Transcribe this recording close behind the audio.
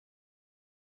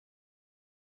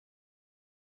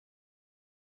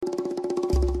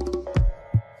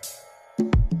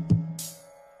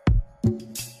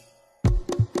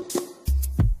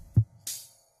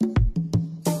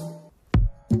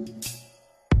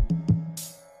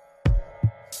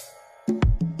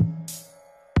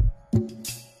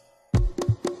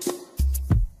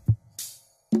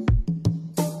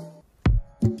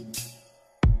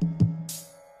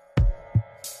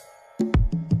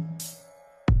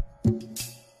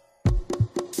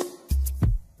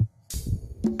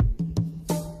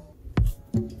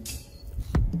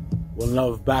One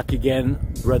love, back again,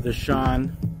 Brother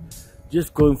Sean.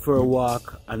 Just going for a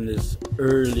walk on this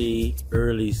early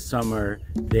summer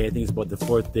day. I think it's about the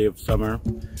 4th day of summer,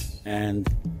 and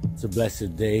it's a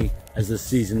blessed day as the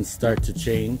seasons start to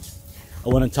change. I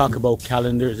want to talk about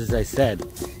calendars. As I said,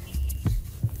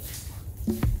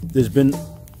 there's been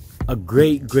a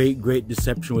great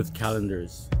deception with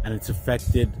calendars, and it's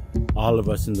affected all of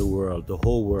us in the world, the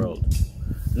whole world.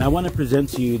 And I want to present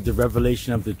to you the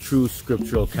revelation of the true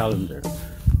scriptural calendar.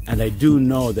 And I do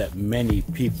know that many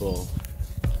people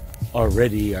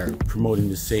already are promoting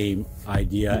the same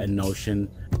idea and notion.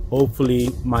 Hopefully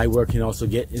my work can also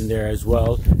get in there as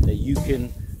well, that you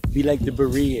can be like the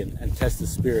Berean and test the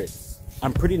spirits.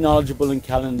 I'm pretty knowledgeable in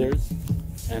calendars,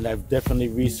 and I've definitely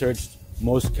researched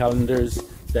most calendars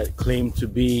that claim to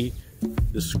be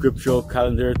the scriptural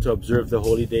calendar to observe the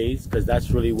holy days, because that's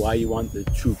really why you want the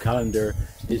true calendar,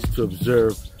 is to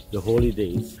observe the holy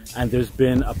days. And there's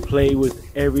been a play with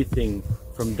everything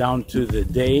from down to the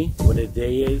day, what a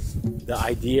day is, the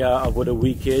idea of what a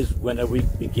week is, when a week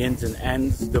begins and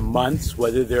ends, the months,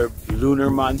 whether they're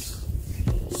lunar months,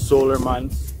 solar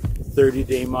months,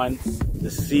 30-day months,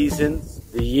 the seasons,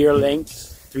 the year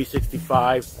lengths,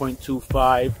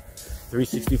 365.25,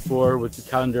 364 with the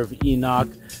calendar of Enoch,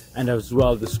 and as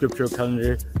well the scriptural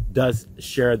calendar does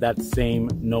share that same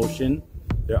notion.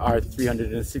 There are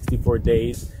 364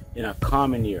 days in a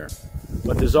common year,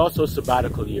 but there's also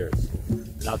sabbatical years,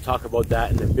 and I'll talk about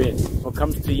that in a bit. When it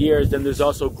comes to years, then there's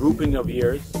also grouping of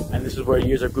years, and this is where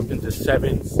years are grouped into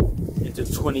 7s, into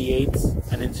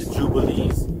 28s, and into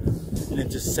jubilees, and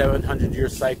into 700-year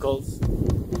cycles,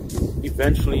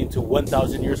 eventually into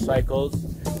 1,000-year cycles,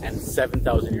 and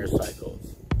 7,000-year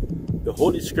cycles. The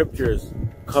Holy Scriptures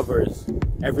covers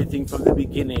everything from the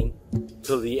beginning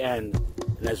till the end,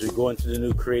 and as we go into the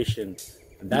new creation,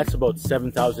 and that's about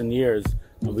 7,000 years,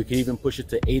 and we can even push it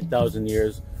to 8,000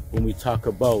 years when we talk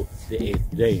about the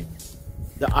 8th day.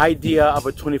 The idea of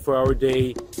a 24-hour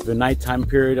day, the nighttime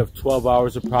period of 12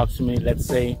 hours approximately, let's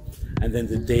say, and then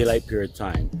the daylight period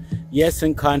time. Yes,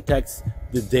 in context,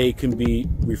 the day can be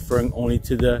referring only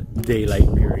to the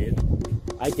daylight period.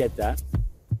 I get that.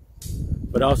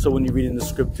 But also when you read in the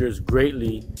scriptures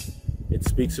greatly, it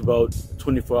speaks about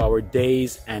 24-hour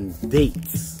days and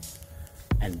dates.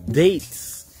 And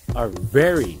dates are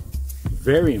very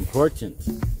important.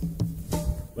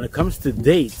 When it comes to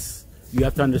dates, you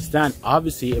have to understand,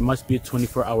 obviously it must be a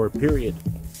 24-hour period.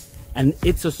 And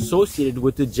it's associated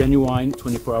with the genuine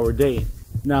 24-hour day.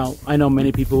 Now, I know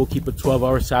many people will keep a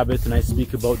 12-hour Sabbath, and I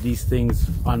speak about these things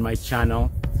on my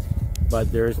channel,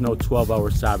 but there is no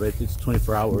 12-hour Sabbath, it's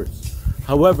 24 hours.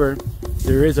 However,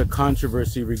 there is a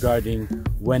controversy regarding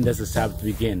when does the Sabbath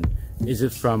begin. Is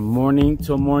it from morning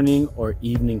till morning or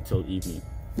evening till evening?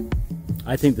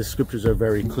 I think the scriptures are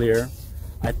very clear.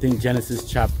 I think Genesis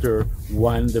chapter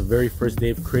 1, the very first day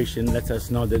of creation, lets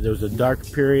us know that there was a dark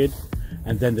period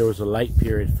and then there was a light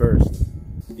period first.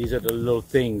 These are the little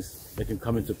things that can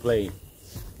come into play.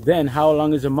 Then, how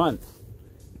long is a month?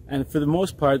 And for the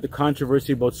most part, the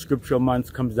controversy about scriptural months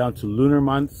comes down to lunar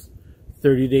months,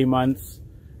 30-day months,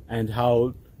 and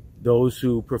how those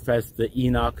who profess the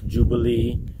Enoch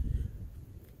Jubilee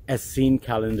Essene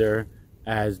calendar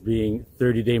as being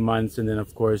 30-day months, and then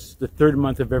of course the third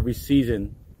month of every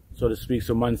season, so to speak.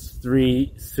 So months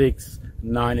 3, 6,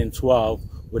 9, and 12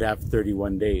 would have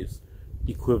 31 days,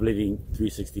 equating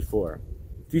 364.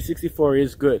 364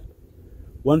 is good.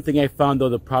 One thing I found though,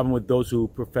 the problem with those who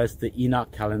profess the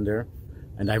Enoch calendar,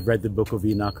 and I've read the book of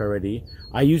Enoch already,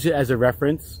 I use it as a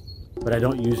reference, but I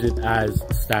don't use it as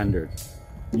standard.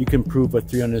 You can prove a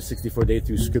 364 day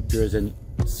through scriptures and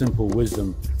simple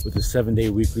wisdom with a 7-day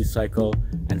weekly cycle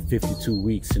and 52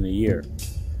 weeks in a year.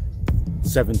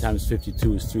 7 times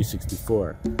 52 is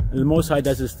 364. And the Most High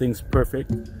does his things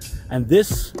perfect. And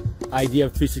this idea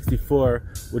of 364,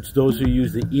 which those who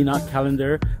use the Enoch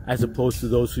calendar as opposed to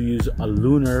those who use a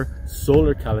lunar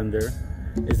solar calendar,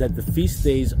 is that the feast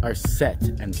days are set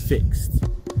and fixed.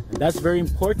 And that's very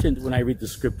important when I read the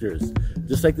scriptures.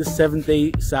 Just like the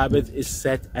 7th-day Sabbath is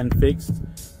set and fixed,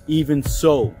 even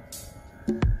so,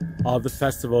 all the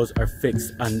festivals are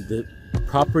fixed on the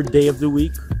proper day of the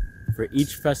week for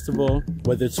each festival,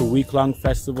 whether it's a week-long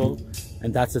festival,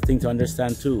 and that's the thing to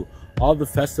understand too. All the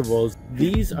festivals,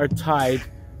 these are tied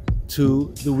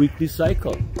to the weekly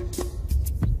cycle.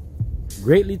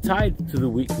 Greatly tied to the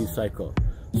weekly cycle.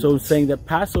 So saying that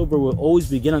Passover will always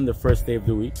begin on the first day of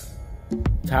the week.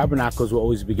 Tabernacles will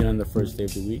always begin on the first day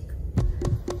of the week.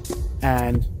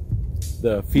 And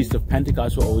The Feast of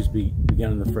Pentecost will always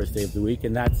begin on the first day of the week,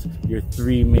 and that's your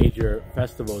 3 major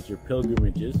festivals, your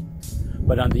pilgrimages.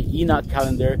 But on the Enoch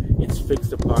calendar, it's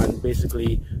fixed upon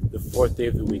basically the 4th day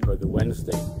of the week, or the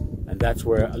Wednesday. And that's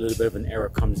where a little bit of an error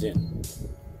comes in.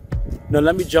 Now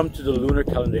let me jump to the lunar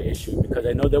calendar issue, because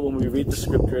I know that when we read the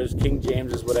scriptures, King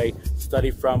James is what I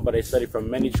study from, but I study from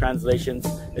many translations,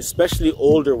 especially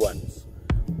older ones.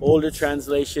 Older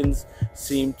translations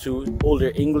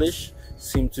older English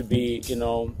seem to be,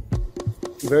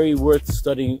 very worth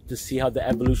studying to see how the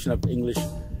evolution of English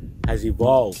has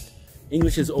evolved.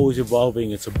 English is always evolving.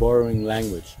 It's a borrowing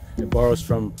language. It borrows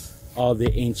from all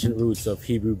the ancient roots of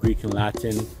Hebrew, Greek, and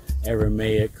Latin,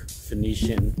 Aramaic,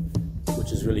 Phoenician,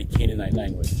 which is really Canaanite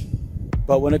language.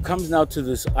 But when it comes now to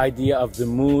this idea of the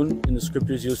moon in the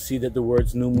scriptures, you'll see that the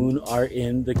words new moon are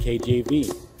in the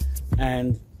KJV.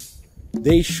 And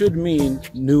they should mean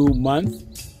new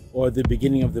month or the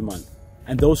beginning of the month.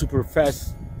 And those who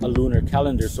profess a lunar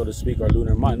calendar, so to speak, or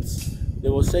lunar months, they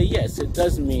will say, yes, it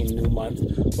does mean new month,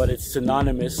 but it's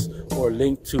synonymous or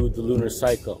linked to the lunar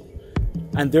cycle.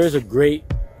 And there's a great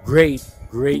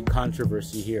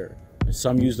controversy here.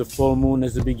 Some use the full moon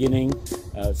as the beginning,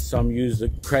 some use the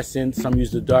crescent, some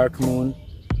use the dark moon.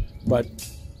 But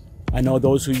I know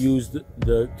those who use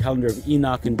the calendar of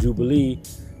Enoch and Jubilee,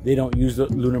 they don't use the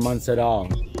lunar months at all.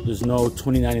 There's no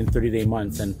 29 and 30-day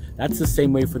months, and that's the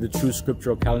same way for the true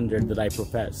scriptural calendar that I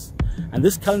profess. And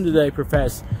this calendar that I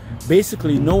profess,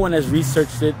 basically no one has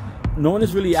researched it, no one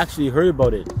has really actually heard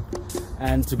about it.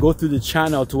 And to go through the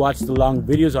channel to watch the long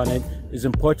videos on it is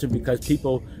important, because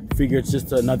people figure it's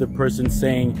just another person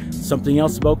saying something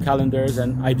else about calendars,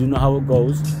 and I do know how it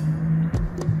goes.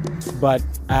 But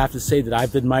I have to say that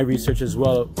I've done my research as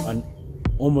well on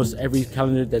almost every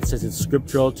calendar that says it's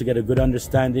scriptural, to get a good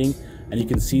understanding, and you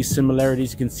can see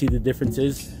similarities, you can see the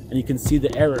differences, and you can see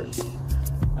the errors.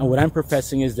 And what I'm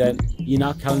professing is that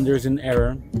Enoch calendar is in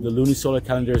error, the lunisolar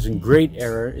calendar is in great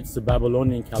error. It's the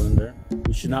Babylonian calendar.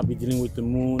 We should not be dealing with the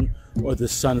moon or the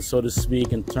sun, so to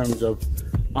speak, in terms of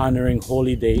honoring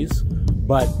holy days,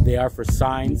 but they are for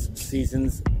signs,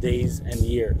 seasons, days, and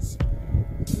years.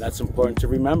 And that's important to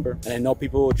remember. And I know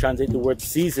people will translate the word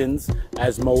seasons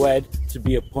as moed, to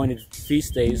be appointed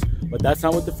feast days, but that's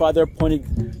not what the Father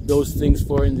appointed those things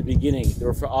for in the beginning. They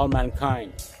were for all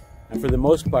mankind. And for the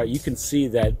most part, you can see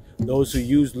that those who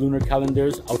use lunar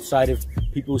calendars, outside of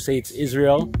people who say it's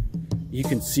Israel, you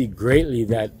can see greatly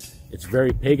that it's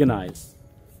very paganized.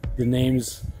 The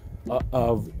names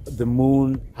of the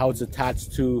moon, how it's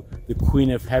attached to the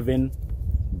Queen of Heaven,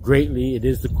 greatly. It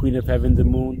is the Queen of Heaven, the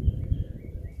moon.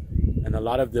 And a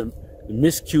lot of the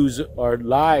miscues or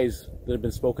lies that have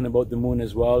been spoken about the moon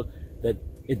as well, that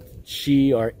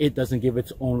it doesn't give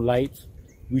its own light.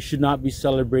 We should not be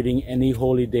celebrating any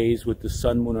holy days with the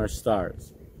sun, moon, or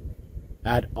stars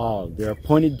at all. They're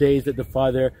appointed days that the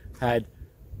Father had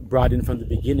brought in from the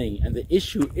beginning. And the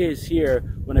issue is here,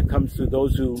 when it comes to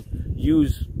those who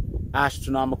use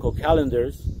astronomical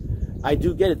calendars, I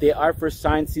do get it. They are for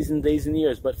signs, seasons, days, and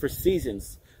years, but for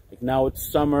seasons. Like now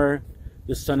it's summer,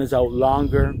 the sun is out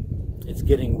longer, it's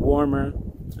getting warmer.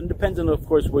 And depends on, of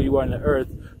course, where you are on the earth,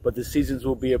 but the seasons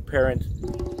will be apparent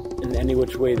in any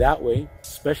which way that way,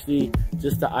 especially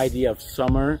just the idea of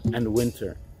summer and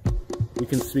winter. We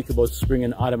can speak about spring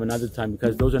and autumn another time,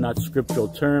 because those are not scriptural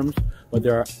terms, but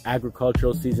there are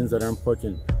agricultural seasons that are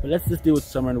important. But let's just deal with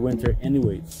summer and winter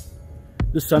anyways.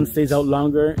 The sun stays out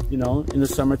longer, in the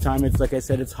summertime, it's like I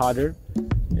said, it's hotter.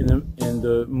 And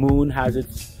the moon has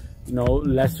its,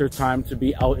 lesser time to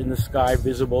be out in the sky,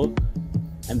 visible.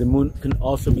 And the moon can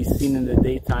also be seen in the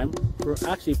daytime. For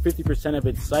actually 50% of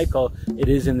its cycle, it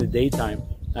is in the daytime.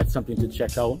 That's something to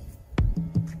check out.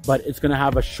 But it's going to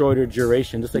have a shorter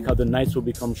duration, just like how the nights will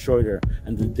become shorter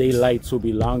and the daylights will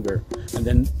be longer. And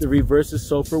then the reverse is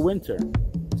so for winter.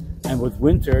 And with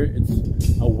winter,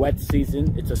 it's a wet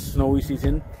season, it's a snowy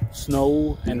season.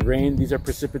 Snow and rain, these are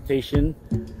precipitation.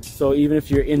 So even if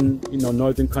you're in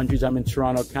northern countries, I'm in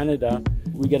Toronto, Canada,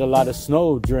 we get a lot of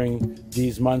snow during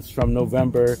these months from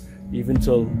November even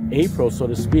till April, so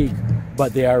to speak,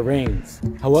 but they are rains.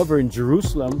 However, in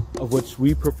Jerusalem, of which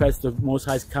we profess the Most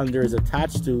High's calendar is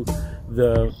attached to,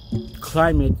 the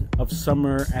climate of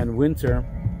summer and winter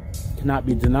cannot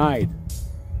be denied.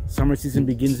 Summer season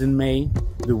begins in May,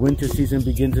 the winter season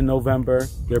begins in November.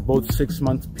 They're both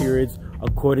 6-month periods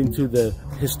according to the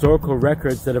historical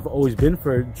records that have always been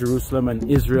for Jerusalem and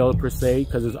Israel per se,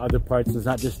 because there's other parts, it's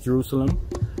not just Jerusalem,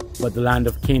 but the land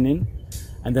of Canaan.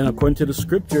 And then according to the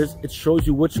scriptures, it shows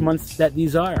you which months that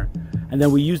these are. And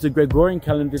then we use the Gregorian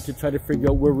calendar to try to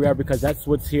figure out where we are, because that's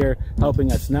what's here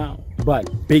helping us now.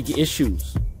 But big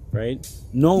issues. right?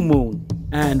 No moon.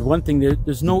 And one thing,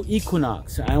 there's no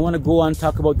equinox. I want to go on and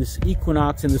talk about this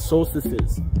equinox and the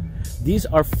solstices. These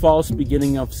are false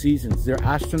beginning of seasons. They're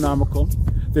astronomical.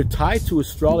 They're tied to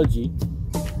astrology.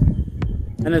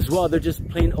 And as well, they're just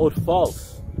plain old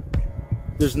false.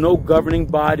 There's no governing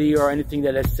body or anything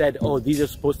that has said, oh, these are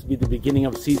supposed to be the beginning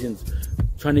of seasons.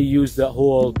 Trying to use the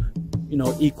whole, you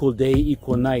know, equal day,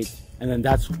 equal night. And then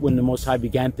that's when the Most High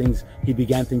began things. He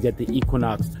began things at the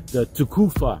equinox, the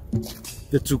Tukufa.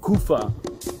 The Tukufa.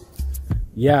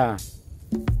 Yeah,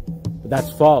 but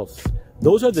that's false.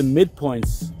 Those are the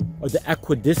midpoints or the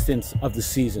equidistance of the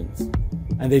seasons.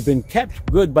 And they've been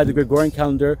kept good by the Gregorian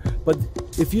calendar. But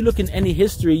if you look in any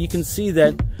history, you can see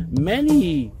that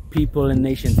many people and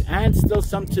nations, and still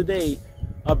some today,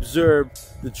 observe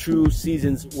the true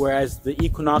seasons, whereas the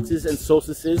equinoxes and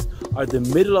solstices are the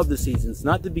middle of the seasons,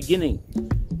 not the beginning.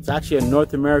 It's actually a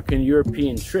North American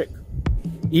European trick.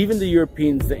 Even the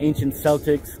Europeans, the ancient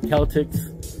Celtics,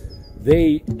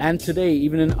 and today,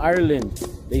 even in Ireland,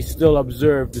 they still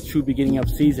observe the true beginning of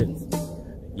seasons.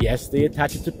 Yes, they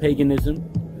attach it to paganism,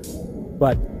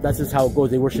 but that's just how it goes.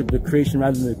 They worship the creation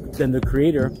rather than the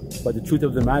creator. But the truth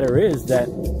of the matter is that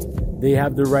they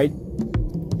have the right,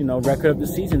 you know, record of the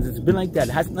seasons. It's been like that.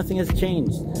 Nothing has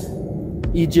changed.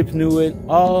 Egypt knew it.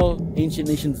 All ancient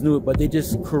nations knew it, but they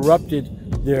just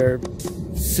corrupted their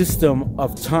system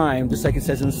of time, just like it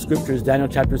says in the scriptures, Daniel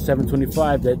chapter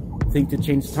 7:25, that think to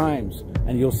change times.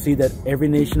 And you'll see that every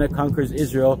nation that conquers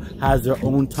Israel has their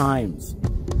own times,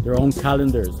 their own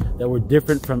calendars that were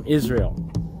different from Israel.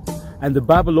 And the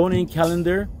Babylonian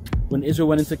calendar, when Israel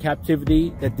went into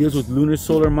captivity, that deals with lunar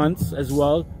solar months as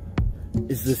well,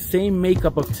 is the same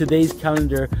makeup of today's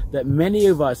calendar that many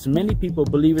of us, many people,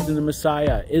 believers in the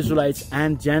Messiah, Israelites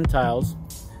and Gentiles,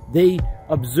 they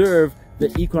observe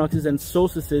the equinoxes and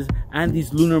solstices and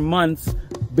these lunar months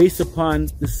based upon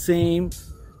the same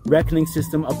reckoning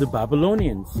system of the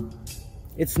Babylonians.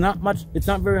 It's not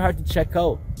very hard to check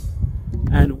out.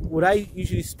 And when I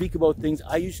usually speak about things,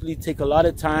 I usually take a lot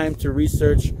of time to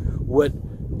research what,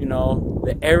 you know,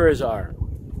 the errors are,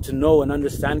 to know and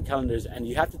understand calendars. And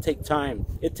you have to take time.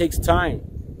 It takes time.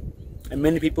 And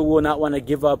many people will not want to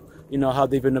give up, you know, how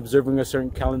they've been observing a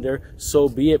certain calendar. So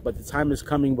be it. But the time is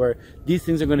coming where these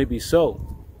things are going to be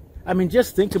so. I mean,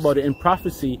 just think about it. In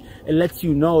prophecy, it lets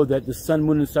you know that the sun,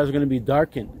 moon, and stars are going to be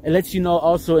darkened. It lets you know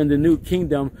also in the new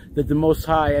kingdom that the Most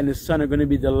High and His Son are going to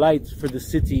be the light for the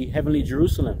city, heavenly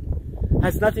Jerusalem. It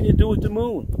has nothing to do with the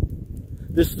moon.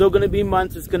 There's still going to be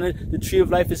months. The tree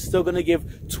of life is still going to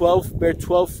bear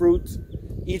 12 fruits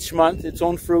each month, its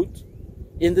own fruit.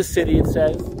 In the city, it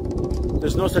says.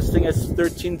 There's no such thing as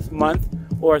 13th month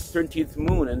or 13th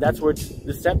moon, and that's where it's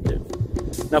deceptive.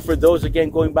 Now, for those, again,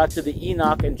 going back to the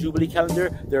Enoch and Jubilee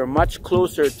calendar, they're much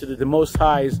closer to the Most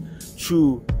High's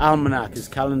true almanac, his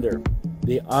calendar.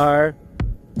 They are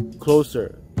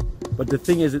closer. But the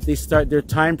thing is that they start their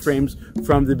time frames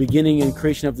from the beginning and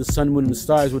creation of the sun, moon, and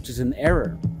stars, which is an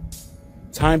error.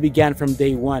 Time began from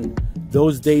day one.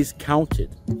 Those days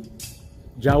counted.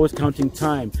 Jah was counting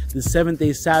time. The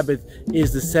seventh-day Sabbath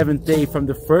is the seventh day from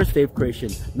the first day of creation,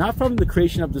 not from the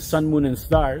creation of the sun, moon, and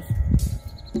stars.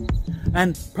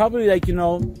 And probably, like, you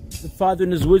know, the Father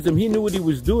in His wisdom, He knew what He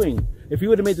was doing. If He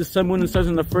would have made the sun, moon, and stars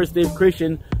on the first day of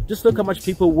creation, just look how much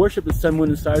people worship the sun, moon,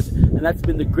 and stars. And that's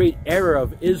been the great error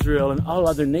of Israel and all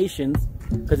other nations,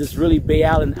 because it's really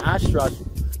Baal and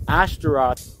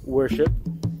Ashtaroth worship.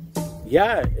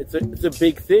 Yeah, it's a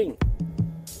big thing.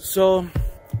 So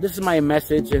this is my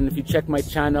message, and if you check my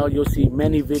channel, you'll see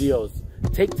many videos.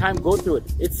 Take time, go through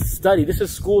it. It's study. This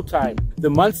is school time. The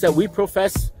months that we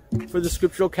profess for the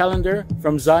scriptural calendar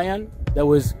from Zion that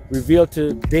was revealed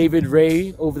to David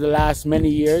Ray over the last many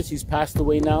years. He's passed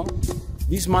away now.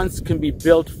 These months can be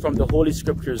built from the Holy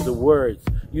Scriptures, the words,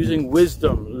 using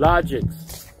wisdom,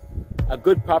 logics, a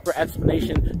good proper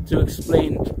explanation to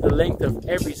explain the length of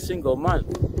every single month.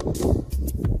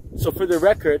 So for the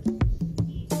record,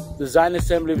 the Zion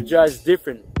Assembly of Jah is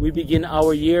different. We begin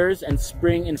our years and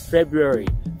spring in February,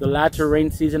 the latter rain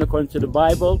season according to the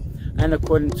Bible, and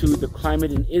according to the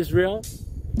climate in Israel,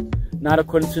 not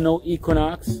according to no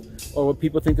equinox or what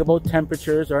people think about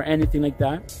temperatures or anything like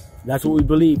that. That's what we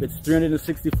believe. It's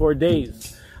 364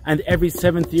 days. And every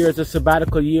 7th year is a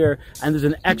sabbatical year, and there's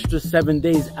an extra 7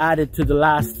 days added to the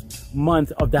last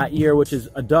month of that year, which is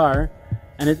Adar,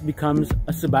 and it becomes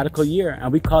a sabbatical year.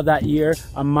 And we call that year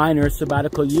a minor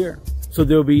sabbatical year. So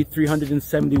there will be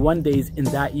 371 days in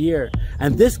that year.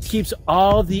 And this keeps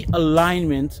all the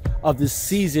alignment of the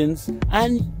seasons,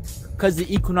 and because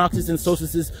the equinoxes and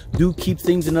solstices do keep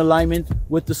things in alignment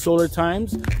with the solar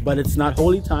times, but it's not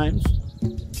holy times.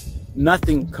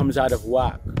 Nothing comes out of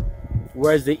whack.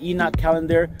 Whereas the Enoch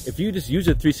calendar, if you just use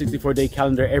a 364-day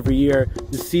calendar every year,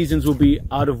 the seasons will be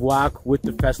out of whack with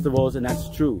the festivals, and that's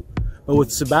true. But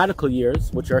with sabbatical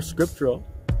years, which are scriptural,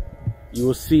 you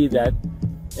will see that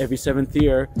every 7th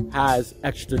year has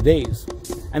extra days.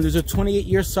 And there's a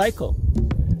 28-year cycle.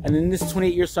 And in this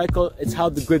 28-year cycle, it's how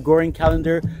the Gregorian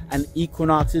calendar and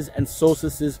equinoxes and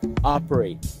solstices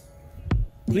operate.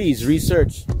 Please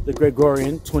research the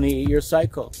Gregorian 28-year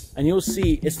cycle, and you'll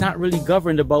see it's not really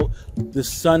governed about the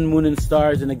sun, moon, and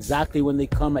stars and exactly when they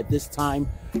come at this time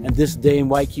and this day and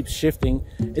why it keeps shifting.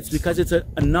 It's because it's a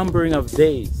numbering of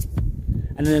days.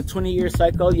 And in a 20-year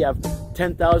cycle, you have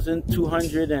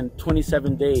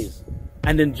 10,227 days.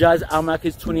 And in Jah's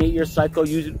Almanach's 28-year cycle,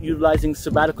 utilizing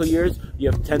sabbatical years,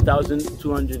 you have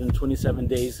 10,227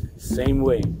 days, same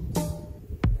way.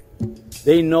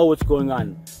 They know what's going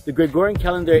on. The Gregorian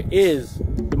calendar is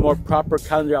the more proper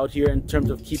calendar out here in terms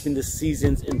of keeping the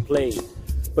seasons in play.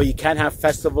 But you can't have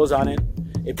festivals on it.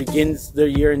 It begins the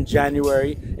year in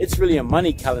January. It's really a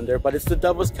money calendar, but it's the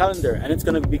devil's calendar, and it's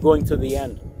going to be going to the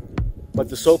end. But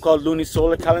the so-called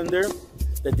lunisolar calendar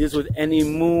that deals with any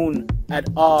moon at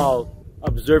all,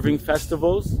 observing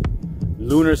festivals,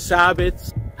 lunar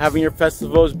Sabbaths, having your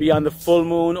festivals be on the full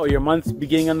moon, or your months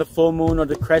beginning on the full moon or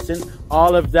the crescent,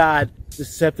 all of that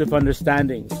deceptive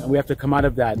understandings, and we have to come out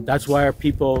of that. That's why our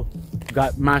people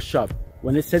got mashed up.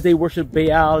 When it says they worship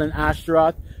Baal and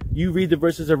Ashtaroth, you read the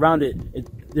verses around it.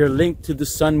 They're linked to the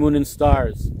sun, moon, and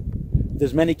stars.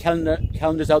 There's many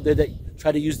calendars out there that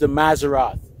try to use the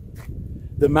Mazzaroth.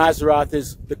 The Mazzaroth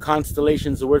is the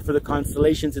constellations, the word for the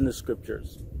constellations in the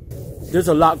scriptures. There's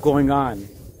a lot going on,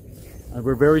 and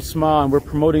we're very small, and we're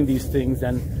promoting these things,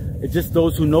 and it's just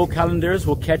those who know calendars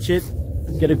will catch it,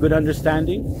 get a good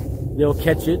understanding. They'll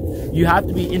catch it. You have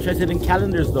to be interested in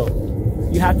calendars, though.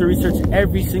 You have to research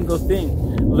every single thing.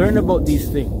 Learn about these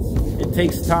things. It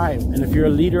takes time. And if you're a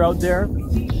leader out there,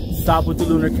 stop with the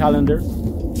lunar calendar.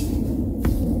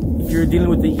 If you're dealing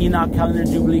with the Enoch calendar,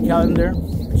 Jubilee calendar,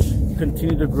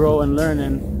 continue to grow and learn.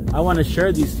 And I want to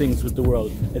share these things with the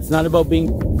world. It's not about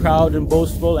being proud and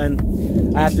boastful, and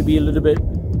I have to be a little bit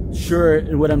sure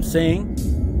in what I'm saying.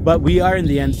 But we are in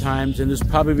the end times, and there's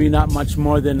probably not much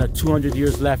more than 200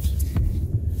 years left.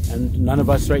 And none of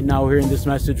us right now hearing this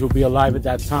message will be alive at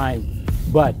that time.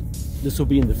 But this will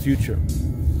be in the future.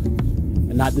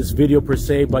 And not this video per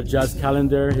se, but Jah's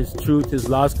calendar, his truth, his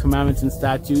laws, commandments, and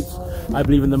statutes. I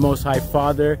believe in the Most High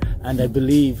Father, and I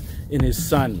believe in his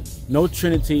Son. No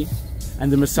Trinity,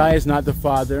 and the Messiah is not the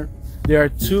Father. There are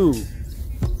two.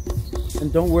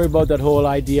 And don't worry about that whole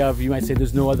idea of, you might say,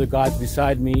 there's no other gods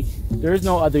beside me. There is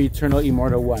no other eternal,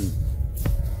 immortal one.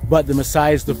 But the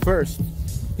Messiah is the first.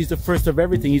 He's the first of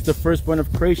everything. He's the firstborn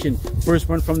of creation,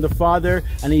 firstborn from the Father,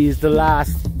 and he is the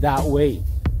last that way.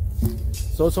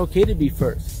 So it's okay to be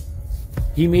first.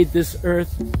 He made this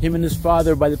earth, him and his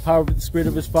Father, by the power of the Spirit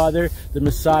of his Father, the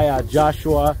Messiah,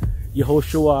 Joshua,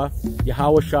 Yehoshua,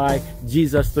 Yahawashai,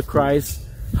 Jesus the Christ,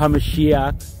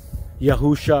 HaMashiach,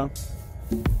 Yahusha,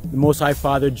 the Most High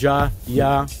Father, Jah,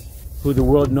 Yah, who the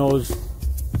world knows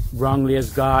wrongly as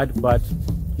God, but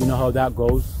you know how that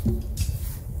goes.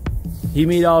 He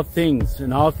made all things,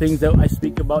 and all things that I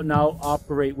speak about now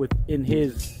operate within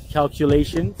his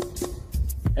calculations.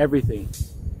 Everything.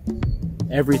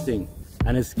 Everything.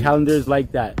 And his calendar is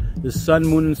like that. The sun,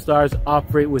 moon, and stars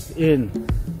operate within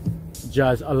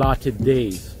Jah's allotted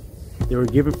days. They were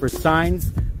given for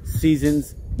signs,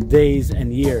 seasons, days,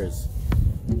 and years.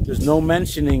 There's no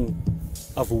mentioning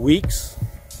of weeks.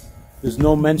 There's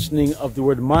no mentioning of the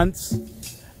word months.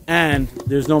 And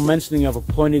there's no mentioning of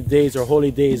appointed days or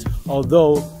holy days,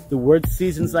 although the word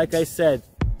seasons, like I said,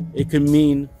 it can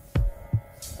mean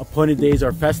appointed days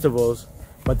or festivals,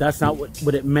 but that's not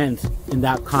what it meant in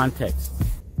that context.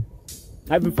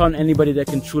 I haven't found anybody that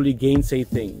can truly gainsay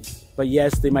things. But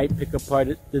yes, they might pick apart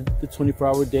the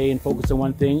 24-hour day and focus on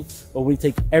one thing, but when you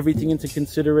take everything into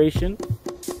consideration,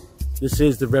 this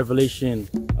is the revelation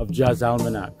of Jah's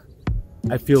Almanach.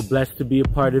 I feel blessed to be a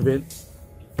part of it.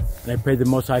 And I pray the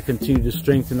Most High continue to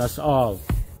strengthen us all.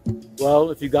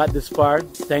 Well, if you got this far,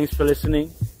 thanks for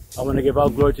listening. I want to give all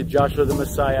glory to Joshua the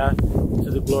Messiah, to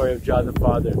the glory of Jah the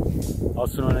Father,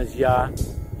 also known as Yah,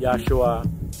 Yahshua,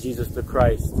 Jesus the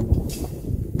Christ.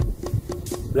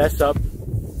 Bless up.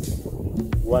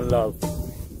 One love.